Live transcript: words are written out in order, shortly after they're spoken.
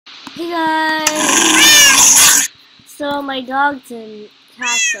Hey guys! So my dogs and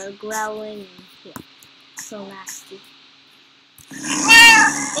cats are growling in here. So nasty. And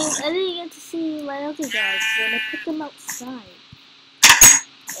I didn't get to see my other dogs when I put them outside.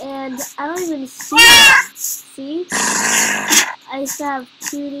 And I don't even see them. See? I used to have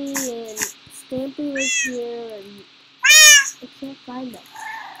Cutie and Stampy was here and I can't find them.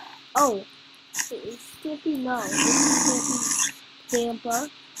 Oh, Stampy, no. This is Stampy,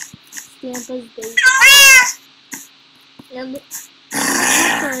 Stampa's baby. And the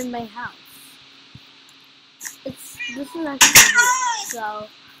cats are in my house. This is actually weird. So,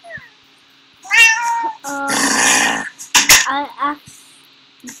 I asked,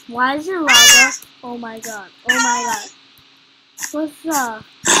 why is there lava? Oh my god. Oh my god. What's up?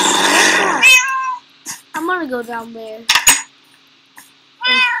 I'm gonna go down there.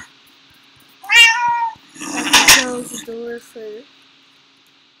 Let's close the door for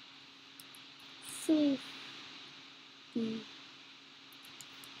safety.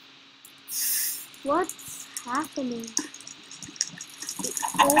 What's happening?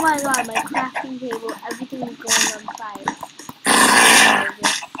 Oh my god, my crafting table, everything is going on fire.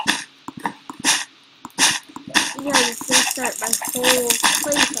 Yeah, it's gonna start my whole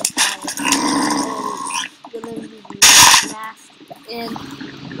place on fire. And it's gonna be nasty. And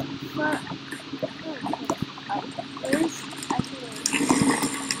but there's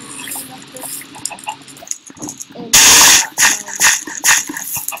and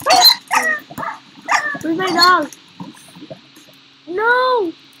where's my dog?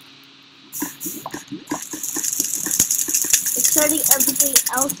 No! It's starting everything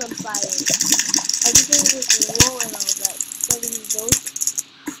else on fire. Everything is low and all that. Starting those.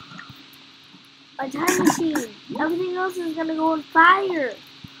 A time machine. Everything else is gonna go on fire.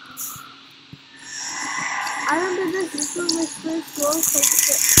 I remember this. This was my first roller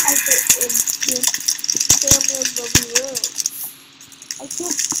coaster ever in Family of the World. I can't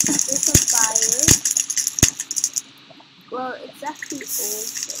put this on fire. Well, it's actually old,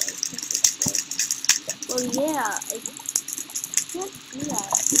 but I think it's good. Well, yeah, I can't do that.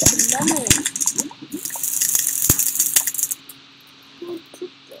 It's a memory. Who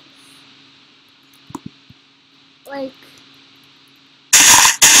took this? Like,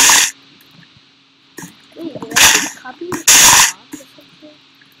 wait, did I just copy it off or something?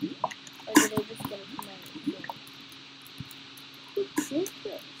 Or did I just get it from my game? Who did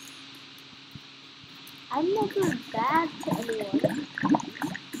this? I'm never bad to anyone.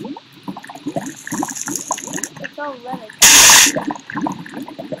 It's all red.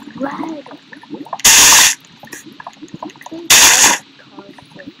 Red. I think red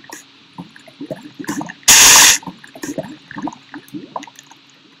caused it.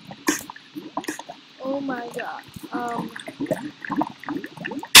 Oh my god. I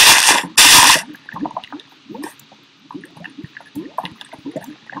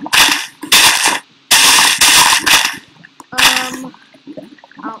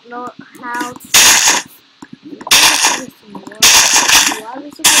don't know how to. Why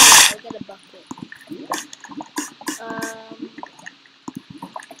was it I get a bucket?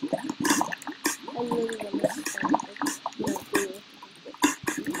 I really want to start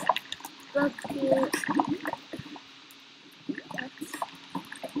bucket.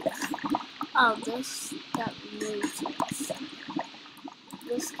 Oh, this got really tense.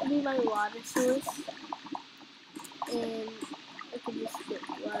 This could be my water source, and I can just get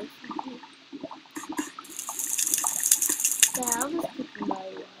water from here. Yeah, I'll just put my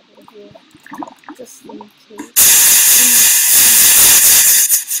water here, just in case.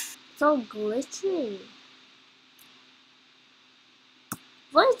 It's all glitching.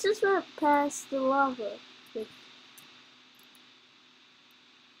 Let's just run past the lava. Like,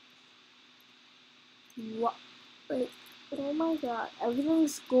 what? Like, oh my god,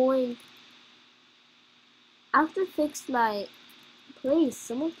 everything's going. I have to fix my place.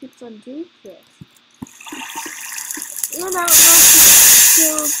 Someone keeps on doing this. You know,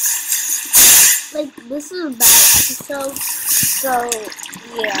 like, this is a bad episode, so,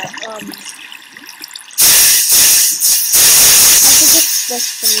 yeah, I think it's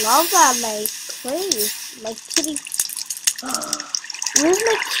just the lava at my place, my kitty, where's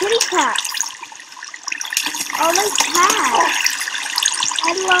my kitty cat? Oh, my cat, I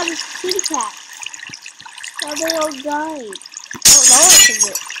had a lot of kitty cats, now they all died. Oh, no one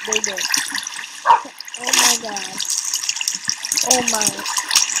they did. Oh my god. Oh my.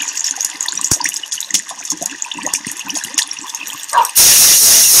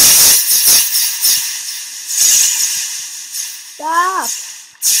 Stop.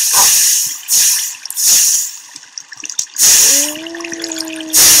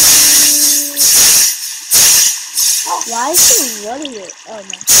 Why is he running it? Oh my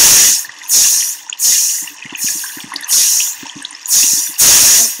god.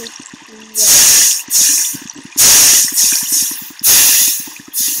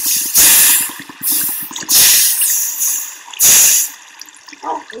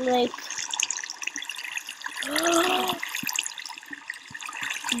 Like,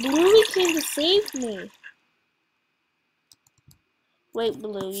 Bluey came to save me. Wait,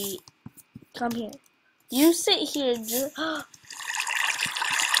 Bluey, come here. You sit here.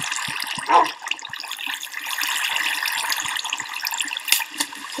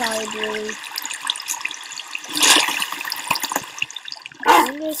 Sorry, Bluey. I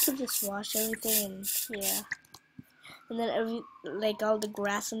think I should just wash everything and yeah. And then like all the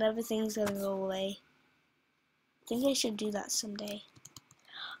grass and everything's gonna go away. I think I should do that someday.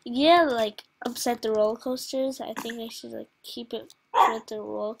 Yeah, like upset the roller coasters. I think I should like keep it with the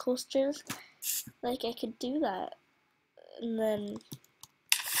roller coasters. Like I could do that. And then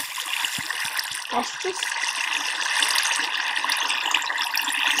I should just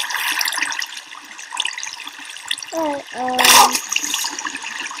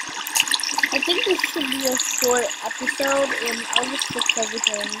I think this should be a short episode and I'll just fix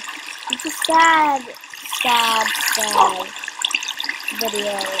everything. It's a sad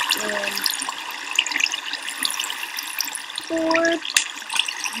video and poor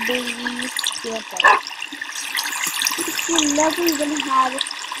baby Santa. He never even had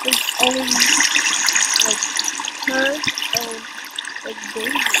his own her own baby.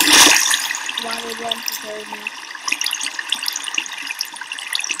 Wanted them to carry me.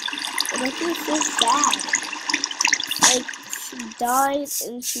 And I feel so sad. Like, she died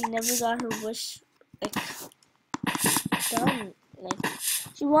and she never got her wish, like, done. Like,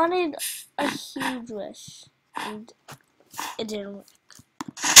 she wanted a huge wish, and it didn't work.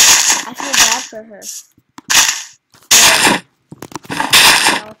 I feel bad for her. So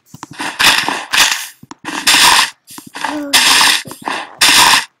sad.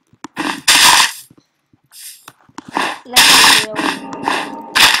 Next video.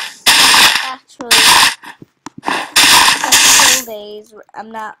 Actually, days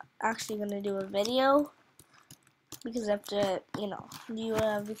I'm not actually gonna do a video because I have to, you know, do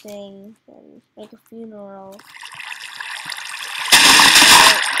everything and make a funeral.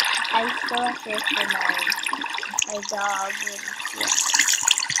 I still have to look for my dog and yeah.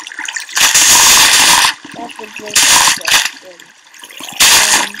 That's a great project. And,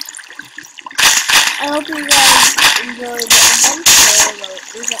 yeah. I hope you guys enjoyed the adventure. Well, it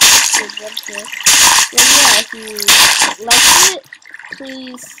was an actual adventure. And yeah, if you liked it,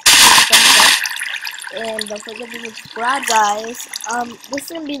 please give a thumbs up. And don't forget to subscribe, guys. This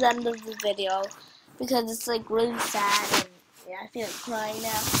is gonna be the end of the video because it's like really sad and yeah, I feel like crying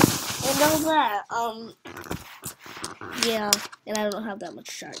now. And all that. Yeah, and I don't have that much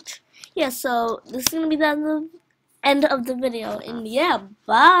charge. Yeah, so this is gonna be the end of the video. And yeah,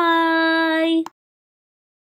 bye.